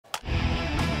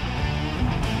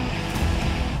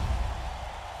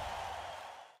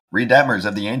Reid Detmers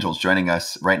of the Angels joining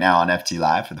us right now on FT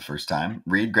Live for the first time.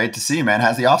 Reid, great to see you, man.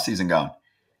 How's the offseason going?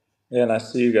 Yeah, nice to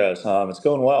see you guys. It's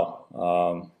going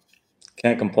well.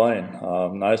 Can't complain.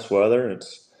 Nice weather.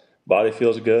 It's body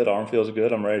feels good, arm feels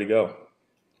good. I'm ready to go.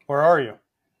 Where are you?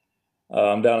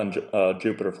 I'm down in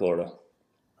Jupiter, Florida.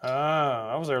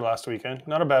 I was there last weekend.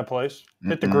 Not a bad place.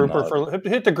 Hit the Mm-mm. grouper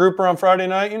hit the grouper on Friday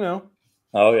night.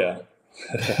 Oh yeah.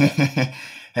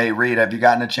 Hey, Reid, have you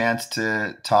gotten a chance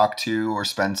to talk to or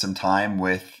spend some time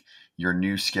with your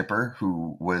new skipper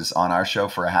who was on our show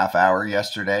for a half hour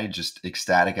yesterday, just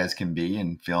ecstatic as can be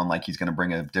and feeling like he's going to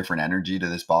bring a different energy to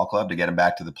this ball club to get him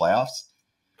back to the playoffs?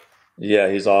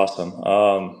 Yeah, he's awesome.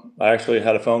 I actually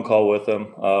had a phone call with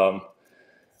him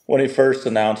when he first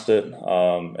announced it,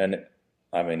 and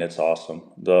I mean it's awesome.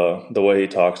 The way he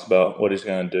talks about what he's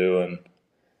going to do and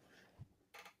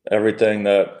everything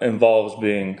that involves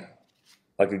being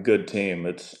like a good team.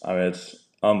 It's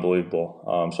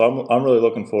unbelievable. So I'm really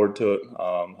looking forward to it.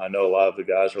 I know a lot of the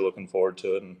guys are looking forward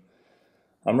to it, and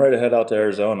I'm ready to head out to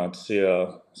Arizona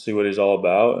to see what he's all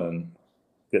about and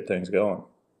get things going.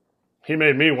 He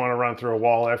made me want to run through a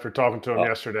wall after talking to him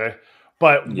yesterday.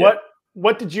 But Yeah,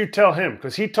 what did you tell him?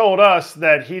 Because he told us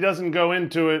that he doesn't go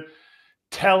into it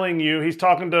telling you. He's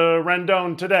talking to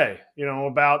Rendon today,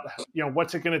 about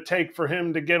what's it going to take for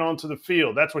him to get onto the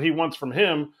field. That's what he wants from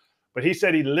him. But he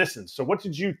said he listens. So what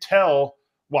did you tell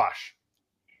Wash?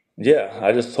 yeah.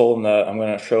 I just told him that I'm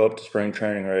going to show up to spring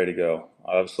training ready to go.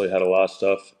 I obviously had a lot of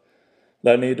stuff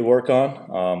that I needed to work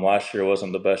on. Last year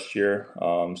wasn't the best year,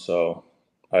 so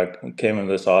I came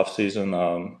into this off season.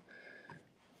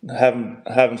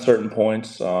 Having certain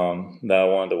points that I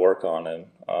wanted to work on,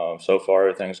 and so far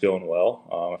everything's going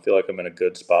well. I feel like I'm in a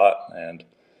good spot, and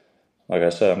like I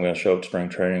said, I'm going to show up to spring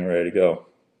training ready to go.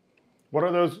 What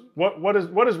are those? What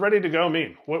does ready to go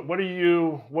mean?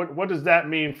 What does that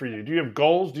mean for you? Do you have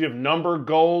goals? Do you have number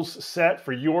goals set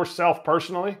for yourself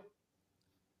personally?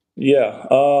 Yeah,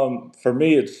 for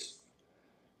me, it's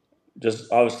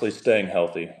just obviously staying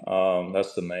healthy.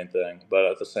 That's the main thing, but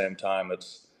at the same time,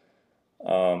 it's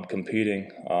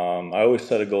competing. I always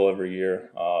set a goal every year,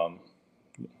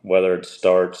 whether it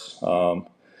starts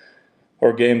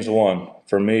or games won.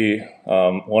 For me,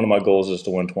 one of my goals is to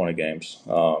win 20 games.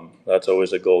 That's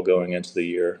always a goal going into the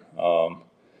year.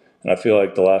 And I feel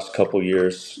like the last couple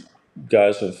years,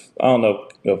 guys I don't know,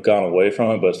 have gone away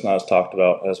from it, but it's not as talked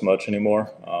about as much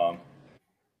anymore.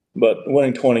 But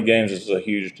winning 20 games is a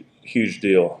huge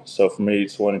deal. So for me,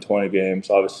 it's winning 20 games.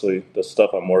 Obviously, the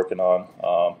stuff I'm working on,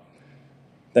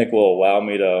 I think will allow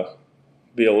me to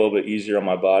be a little bit easier on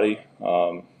my body,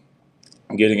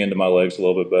 getting into my legs a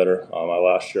little bit better. My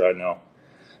last year, I know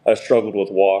I struggled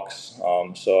with walks,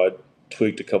 so I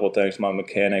tweaked a couple things, my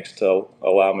mechanics to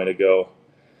allow me to go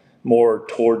more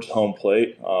towards home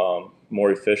plate,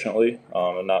 more efficiently,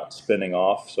 and not spinning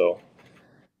off. So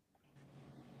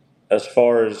as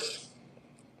far as,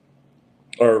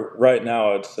 or right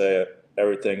now, I'd say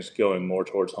everything's going more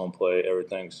towards home plate.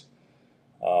 Everything's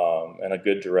in a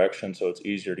good direction, so it's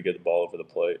easier to get the ball over the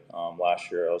plate.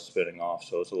 Last year, I was spinning off,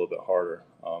 so it's a little bit harder.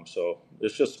 So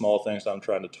it's just small things I'm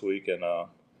trying to tweak, and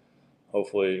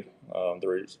hopefully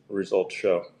the results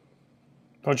show.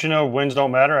 Don't you know wins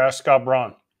don't matter? Ask Scott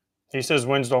Braun. He says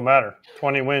wins don't matter.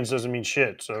 20 wins doesn't mean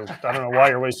shit. So I don't know why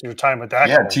you're wasting your time with that.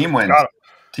 Yeah, Goal, team wins.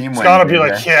 Scott will be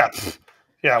baby. like,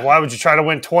 yeah. Why would you try to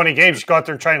win 20 games? Just go out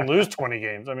there and try and lose 20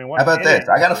 games. I mean, what? How about this?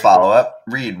 I got to follow up.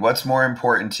 Reid, what's more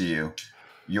important to you?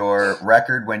 Your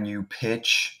record when you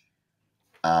pitch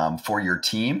for your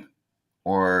team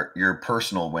or your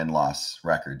personal win-loss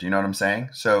record? Do you know what I'm saying?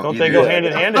 So don't they go hand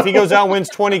in hand? If he goes out and wins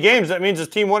 20 games, that means his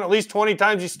team won at least 20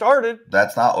 times he started.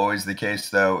 That's not always the case,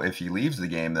 though, if he leaves the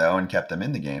game, though, and kept them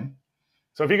in the game.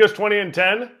 So if he goes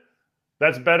 20-10,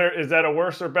 that's better. Is that a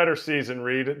worse or better season,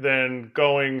 Reid, than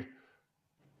going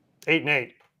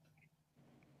 8-8?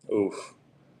 Oof.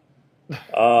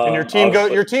 And your team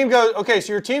goes okay.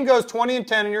 So your team goes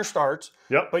 20-10 in your starts.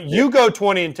 Yep. But you go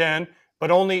 20-10, but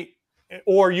only,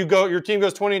 or your team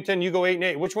goes 20-10, you go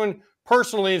 8-8. Which one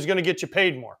personally is going to get you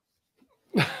paid more?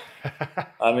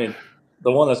 I mean,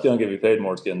 the one that's going to get me paid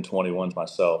more is getting 21s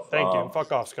myself. Thank you.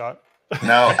 Fuck off, Scott.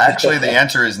 No, actually, the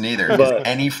answer is neither. Because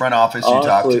any front office you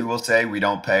talk to will say we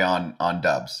don't pay on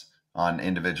dubs, on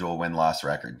individual win-loss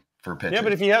record for pitchers. Yeah,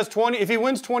 but if he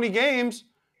wins 20 games,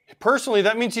 personally,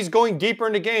 that means he's going deeper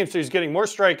into games, so he's getting more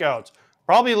strikeouts,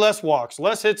 probably less walks,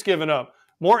 less hits given up,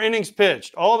 more innings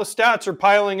pitched. All the stats are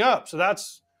piling up. So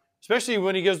that's, especially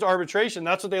when he goes to arbitration,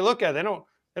 that's what they look at. They don't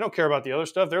care about the other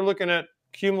stuff. They're looking at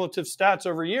cumulative stats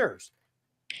over years.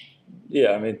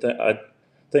 Yeah, I mean, I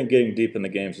think getting deep in the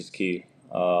games is key.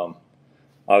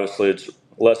 Obviously, it's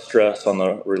less stress on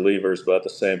the relievers, but at the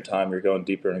same time, you're going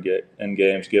deeper in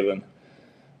games, giving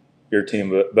your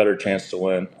team a better chance to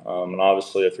win. And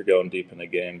obviously, if you're going deep into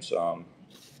games,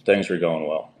 things are going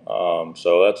well.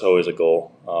 So that's always a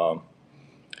goal.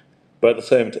 But at the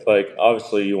same,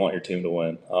 obviously, you want your team to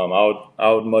win.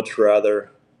 I would much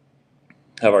rather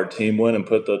have our team win and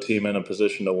put the team in a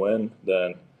position to win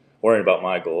than worrying about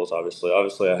my goals. Obviously,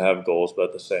 I have goals, but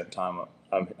at the same time,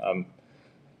 I'm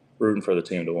rooting for the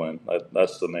team to win.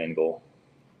 That's the main goal.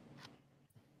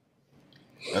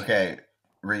 Okay,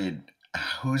 Reid,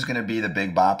 who's going to be the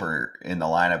big bopper in the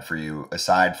lineup for you,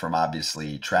 aside from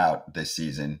obviously Trout this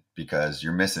season, because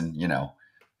you're missing,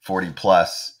 40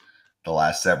 plus the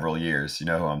last several years. You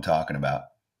know who I'm talking about.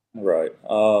 Right.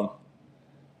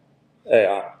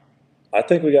 Hey, I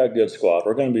think we got a good squad.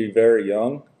 We're going to be very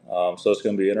young, so it's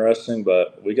going to be interesting.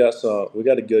 But we got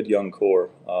a good young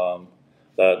core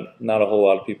that not a whole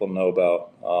lot of people know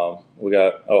about. We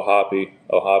got Ohapi.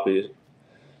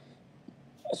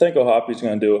 I think Ohapi's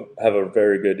going to have a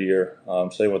very good year.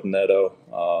 Same with Neto.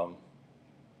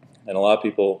 And a lot of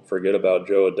people forget about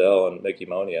Joe Adell and Mickey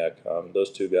Moniak.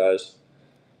 Those two guys,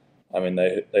 I mean,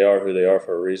 they are who they are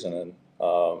for a reason, and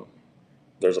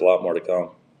there's a lot more to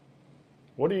come.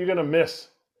 What are you going to miss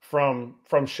from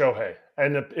Shohei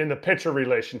and in the pitcher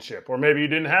relationship? Or maybe you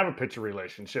didn't have a pitcher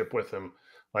relationship with him.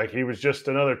 Like he was just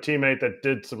another teammate that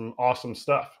did some awesome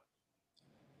stuff.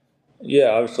 Yeah,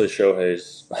 obviously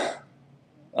Shohei's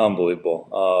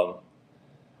unbelievable.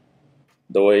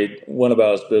 The way he went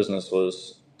about his business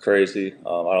was crazy. I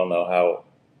don't know how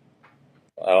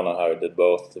he did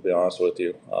both, to be honest with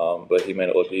you. But he made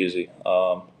it look easy.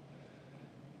 On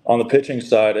the pitching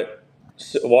side,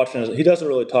 he doesn't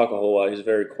really talk a whole lot. He's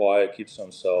very quiet, keeps to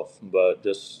himself. But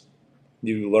just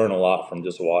you learn a lot from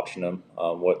just watching him.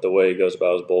 What the way he goes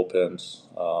about his bullpens,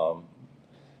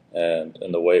 and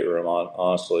in the weight room,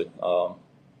 honestly.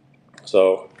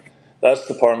 So that's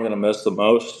the part I'm going to miss the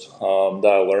most.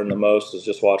 That I learned the most is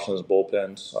just watching his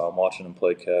bullpens, watching him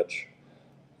play catch.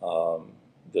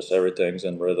 Just everything's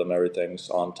in rhythm, everything's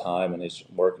on time, and he's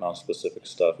working on specific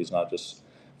stuff. He's not just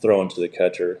throwing to the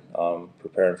catcher,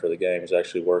 preparing for the game. He's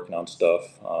actually working on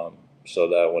stuff so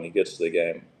that when he gets to the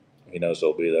game, he knows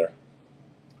he'll be there.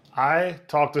 I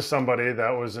talked to somebody that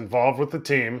was involved with the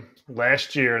team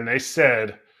last year, and they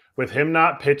said with him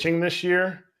not pitching this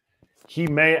year, he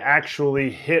may actually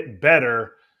hit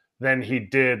better than he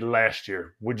did last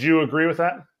year. Would you agree with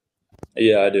that?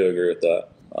 Yeah, I do agree with that.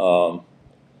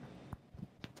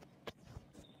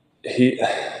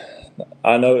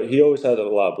 I know he always had a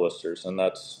lot of blisters, and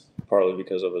that's partly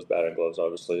because of his batting gloves.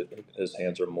 Obviously, his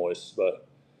hands are moist, but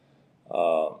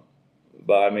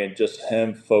I mean, just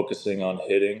him focusing on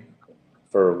hitting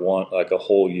for a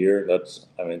whole year. It's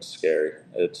scary.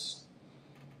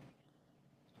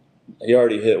 He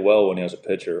already hit well when he was a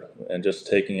pitcher, and just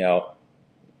taking out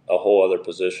a whole other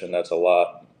position, that's a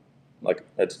lot. Like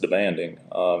it's demanding,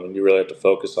 and you really have to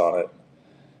focus on it.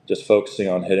 Just focusing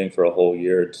on hitting for a whole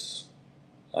year,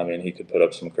 he could put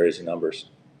up some crazy numbers.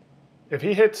 If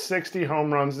he hits 60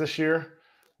 home runs this year,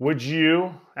 would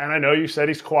you, and I know you said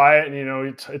he's quiet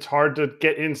and, it's hard to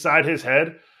get inside his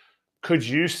head, could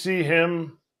you see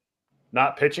him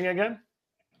not pitching again?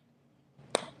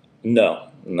 No.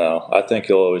 I think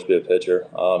he'll always be a pitcher.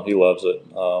 He loves it.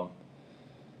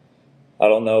 I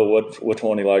don't know which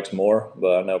one he likes more,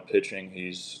 but I know pitching.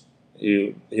 He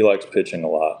likes pitching a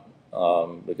lot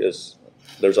because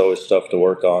there's always stuff to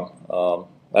work on.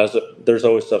 There's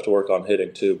always stuff to work on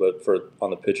hitting too, but on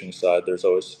the pitching side, there's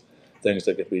always things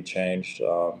that could be changed.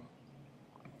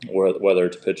 Whether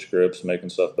it's pitch grips, making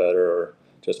stuff better, or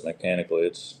just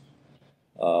mechanically,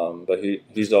 but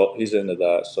he's into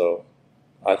that, so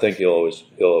I think he'll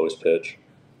always pitch.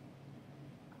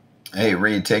 Hey,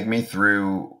 Reid, take me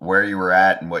through where you were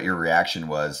at and what your reaction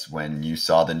was when you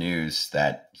saw the news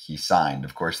that he signed.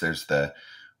 Of course, there's the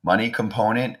money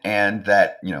component and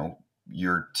that,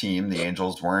 your team, the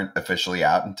Angels, weren't officially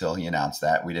out until he announced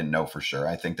that. We didn't know for sure.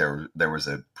 I think there was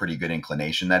a pretty good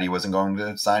inclination that he wasn't going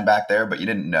to sign back there, but you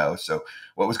didn't know. So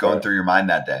what was going through your mind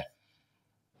that day?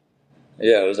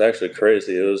 Yeah, it was actually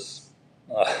crazy. It was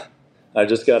I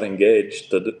just got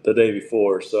engaged the day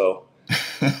before, so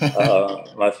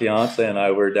my fiance and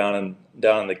I were down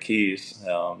in the Keys,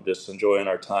 just enjoying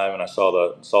our time, and I saw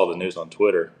the news on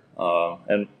Twitter,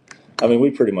 and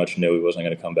we pretty much knew he wasn't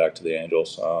going to come back to the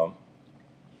Angels.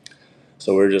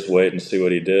 So we were just waiting to see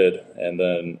what he did, and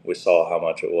then we saw how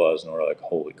much it was, and we're like,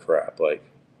 "Holy crap! Like,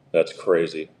 that's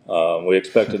crazy." We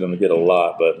expected him to get a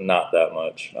lot, but not that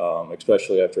much,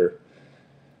 especially after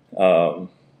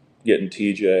getting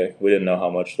TJ. We didn't know how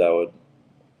much that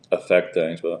affect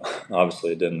things, but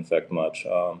obviously it didn't affect much.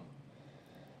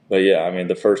 But yeah, I mean,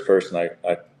 the first person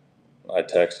I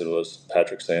texted was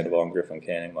Patrick Sandoval and Griffin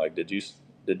Canning. Like, did you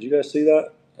guys see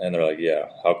that? And they're like, yeah.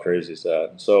 How crazy is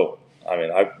that? So, I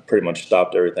mean, I pretty much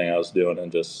stopped everything I was doing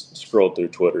and just scrolled through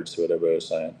Twitter to see what everybody was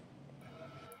saying.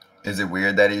 Is it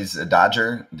weird that he's a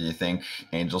Dodger? Do you think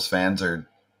Angels fans are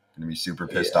going to be super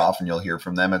pissed off, and you'll hear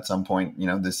from them at some point,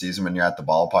 this season when you're at the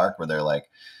ballpark, where they're like,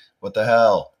 "What the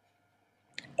hell?"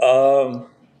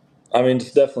 I mean,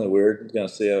 it's definitely weird. You're going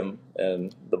to see him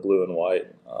in the blue and white,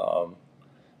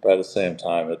 but at the same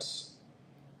time,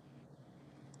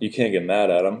 you can't get mad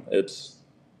at him. It's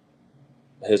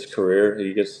his career.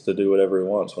 He gets to do whatever he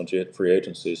wants once you hit free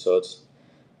agency. So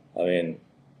I mean,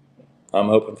 I'm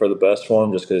hoping for the best for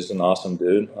him just because he's an awesome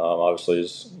dude. Obviously,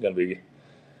 he's going to be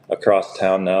across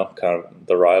town now, kind of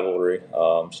the rivalry.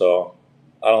 So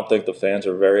I don't think the fans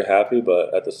are very happy,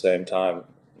 but at the same time,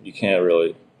 you can't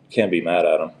be mad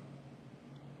at him.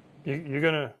 You're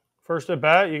gonna first at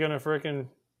bat. You're gonna freaking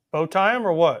bow tie him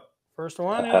or what? First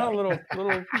one, a little a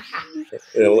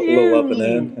little up and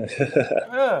in.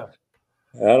 Yeah.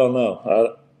 I don't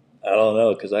know. I don't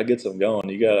know because that gets them going.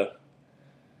 You gotta.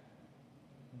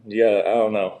 I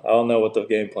don't know. I don't know what the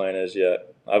game plan is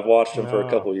yet. I've watched him for a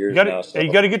couple years now. So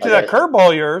you got to get to that curveball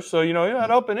of yours. So you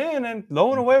had up and in and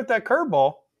lowing away with that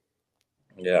curveball.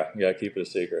 Yeah, you gotta keep it a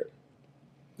secret.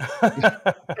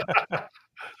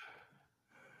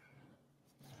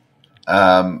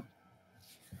 Are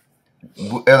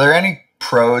there any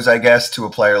pros, I guess, to a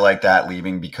player like that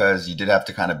leaving, because you did have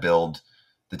to kind of build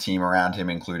the team around him,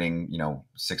 including,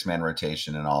 6-man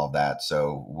rotation and all of that.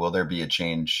 So will there be a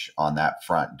change on that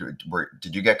front?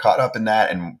 Did you get caught up in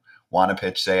that and want to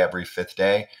pitch, say, every 5th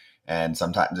day? And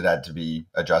sometimes it had to be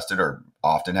adjusted, or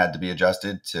often had to be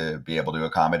adjusted, to be able to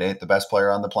accommodate the best player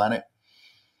on the planet?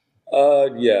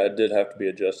 Yeah, it did have to be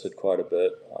adjusted quite a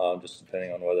bit, just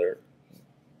depending on whether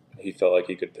he felt like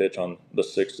he could pitch on the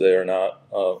 6th day or not,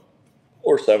 or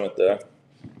 7th day.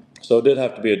 So it did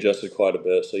have to be adjusted quite a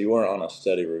bit. So you weren't on a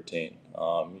steady routine.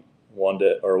 One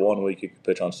day or 1 week you could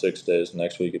pitch on 6 days.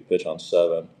 Next week you could pitch on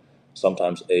 7,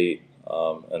 sometimes 8,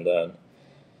 and then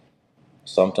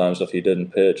sometimes if he didn't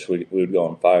pitch, we would go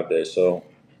on 5 days. So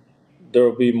there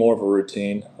will be more of a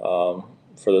routine for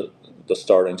the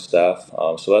starting staff.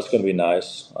 So that's going to be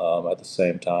nice. At the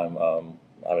same time,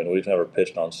 I mean, we've never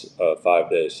pitched on 5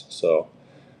 days. So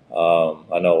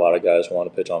I know a lot of guys want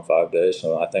to pitch on 5 days.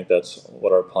 So I think that's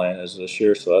what our plan is this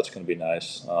year. So that's going to be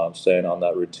nice, staying on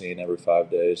that routine every 5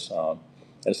 days.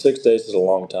 And 6 days is a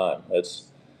long time. It's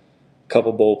a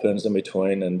couple bullpens in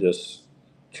between, and just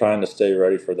trying to stay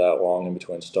ready for that long in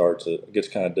between starts, it gets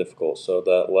kind of difficult. So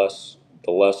the less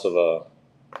of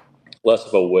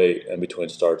a wait in between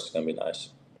starts is going to be nice.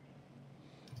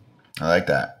 I like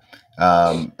that.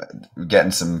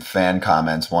 Getting some fan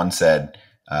comments. One said,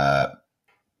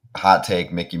 hot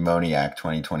take, Mickey Moniak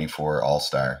 2024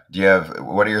 All-Star.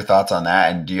 What are your thoughts on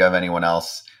that? And do you have anyone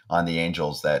else on the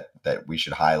Angels that we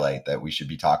should highlight, that we should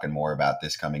be talking more about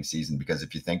this coming season? Because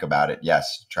if you think about it,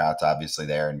 yes, Trout's obviously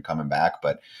there and coming back,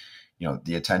 but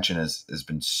the attention has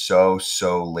been so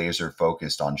laser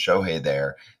focused on Shohei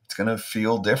there. It's going to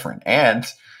feel different, and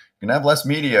you're going to have less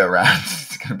media around.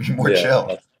 It's going to be more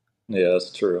chill.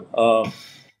 That's true.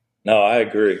 No, I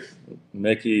agree.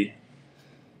 Mickey,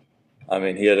 I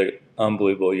mean, he had an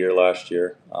unbelievable year last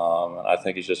year. I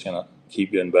think he's just going to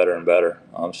keep getting better and better.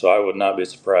 So I would not be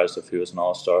surprised if he was an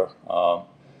all-star.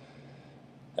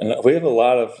 And we have a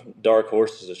lot of dark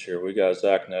horses this year. We got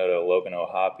Zach Noto, Logan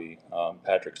O'Hoppe,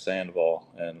 Patrick Sandoval,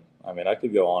 and I mean, I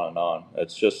could go on and on.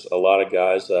 It's just a lot of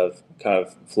guys that have kind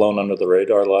of flown under the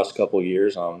radar the last couple of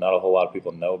years. Not a whole lot of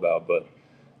people know about, but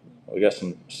we got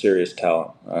some serious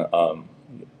talent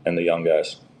in the young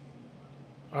guys.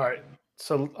 All right.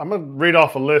 So I'm going to read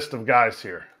off a list of guys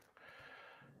here.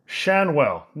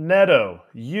 Shanwell, Neto,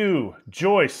 Yu,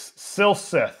 Joyce,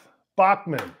 Silseth,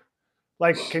 Bachman.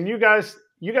 Like, can you guys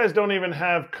don't even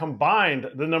have combined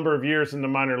the number of years in the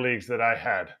minor leagues that I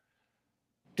had.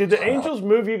 Did the Angels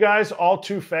move you guys all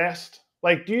too fast?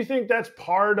 Like, do you think that's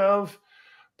part of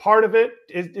it?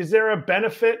 Is there a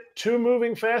benefit to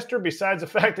moving faster besides the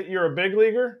fact that you're a big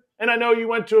leaguer? And I know you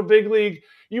went to a big league,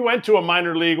 you went to a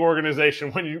minor league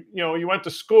organization when you went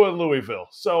to school in Louisville.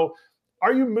 So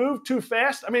are you moved too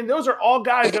fast? I mean, those are all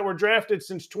guys that were drafted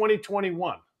since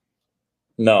 2021.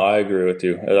 No, I agree with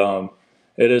you.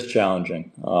 It is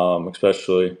challenging,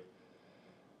 especially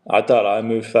I thought I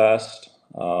moved fast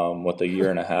with a year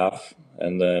and a half,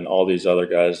 and then all these other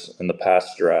guys in the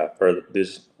past draft or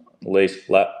these last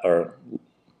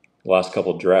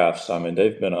couple drafts. I mean,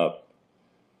 they've been up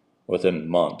within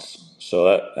months. So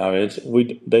that, I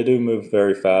mean, they do move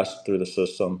very fast through the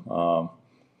system,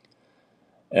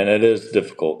 and it is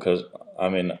difficult because, I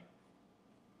mean,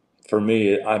 for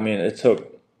me, I mean, it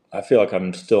took. I feel like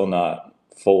I'm still not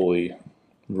fully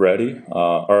ready,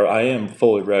 or I am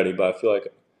fully ready, but I feel like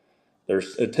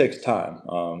it takes time.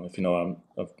 If you know what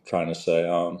I'm trying to say.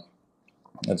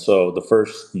 And so the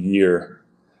first year,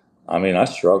 I mean, I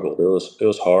struggled. It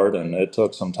was hard, and it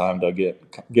took some time to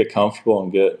get comfortable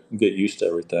and get used to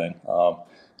everything.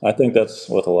 I think that's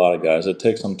with a lot of guys. It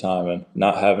takes some time, and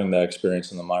not having that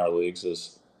experience in the minor leagues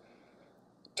is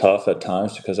tough at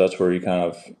times because that's where you kind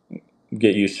of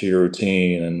get used to your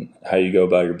routine and how you go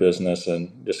about your business,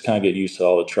 and just kind of get used to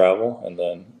all the travel. And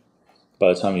then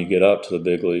by the time you get up to the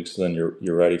big leagues, then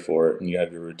you're ready for it, and you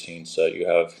have your routine set.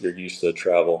 You're used to the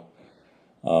travel.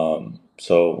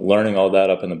 So learning all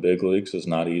that up in the big leagues is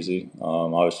not easy.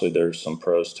 Obviously, there's some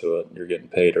pros to it. You're getting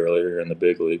paid earlier in the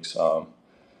big leagues,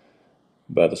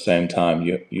 but at the same time,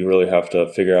 you really have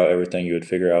to figure out everything you would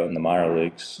figure out in the minor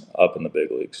leagues up in the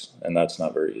big leagues, and that's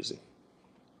not very easy.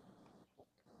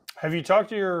 Have you talked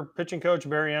to your pitching coach,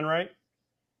 Barry Enright?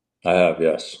 I have,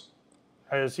 yes.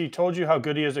 Has he told you how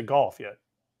good he is at golf yet?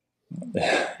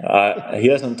 He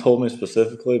hasn't told me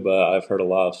specifically, but I've heard a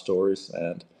lot of stories,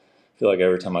 and I feel like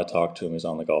every time I talk to him, he's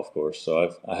on the golf course.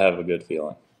 So I have a good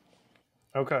feeling.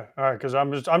 Okay, all right. Because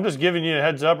I'm just giving you a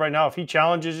heads up right now. If he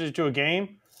challenges you to a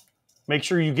game, make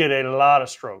sure you get a lot of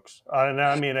strokes. And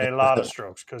I mean a lot of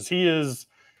strokes, because he is.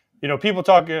 You know, people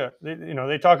talk.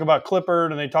 They talk about Clippard,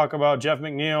 and they talk about Jeff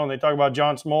McNeil, and they talk about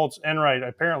John Smoltz. Enright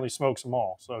apparently smokes them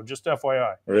all. So just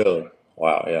FYI. Really?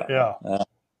 Wow. Yeah. Yeah.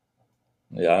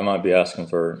 Yeah, I might be asking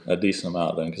for a decent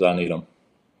amount then, because I need them.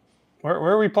 Where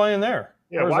are we playing there?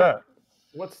 Yeah, Where's that?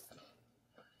 What's?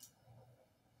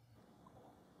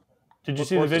 Did you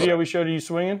see the video we showed of you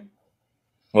swinging?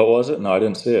 What was it? No, I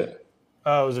didn't see it.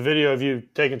 Oh, it was a video of you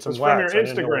taking some It's wax. from your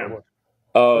Instagram.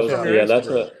 Oh, Yeah.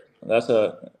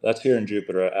 that's here in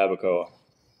Jupiter at Abacoa.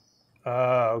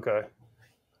 Okay.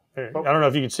 Hey, I don't know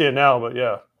if you can see it now, but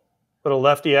yeah, little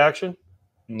lefty action.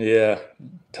 Yeah,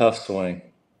 tough swing.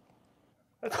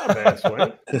 That's not a bad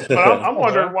swing. But I'm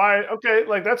wondering why. Okay,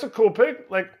 like that's a cool pic.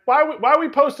 Like why we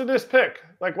posted this pic?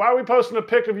 Like why are we posting a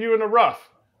pic of you in the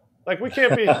rough? Like we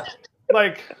can't be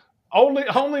like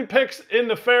only pics in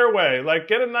the fairway. Like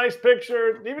get a nice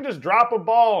picture. Even just drop a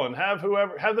ball and have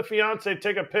the fiance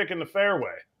take a pic in the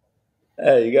fairway.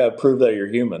 Hey, you gotta prove that you're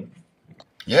human.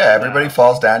 Yeah, everybody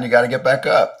falls down. You got to get back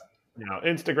up. You know,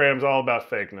 Instagram's all about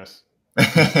fakeness.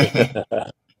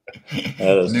 That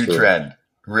is New true. trend.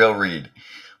 Real Reid.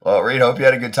 Well, Reid, hope you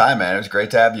had a good time, man. It was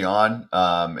great to have you on.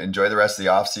 Enjoy the rest of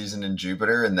the off season in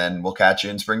Jupiter, and then we'll catch you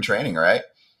in spring training, all right?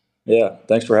 Yeah,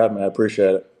 thanks for having me. I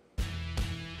appreciate it.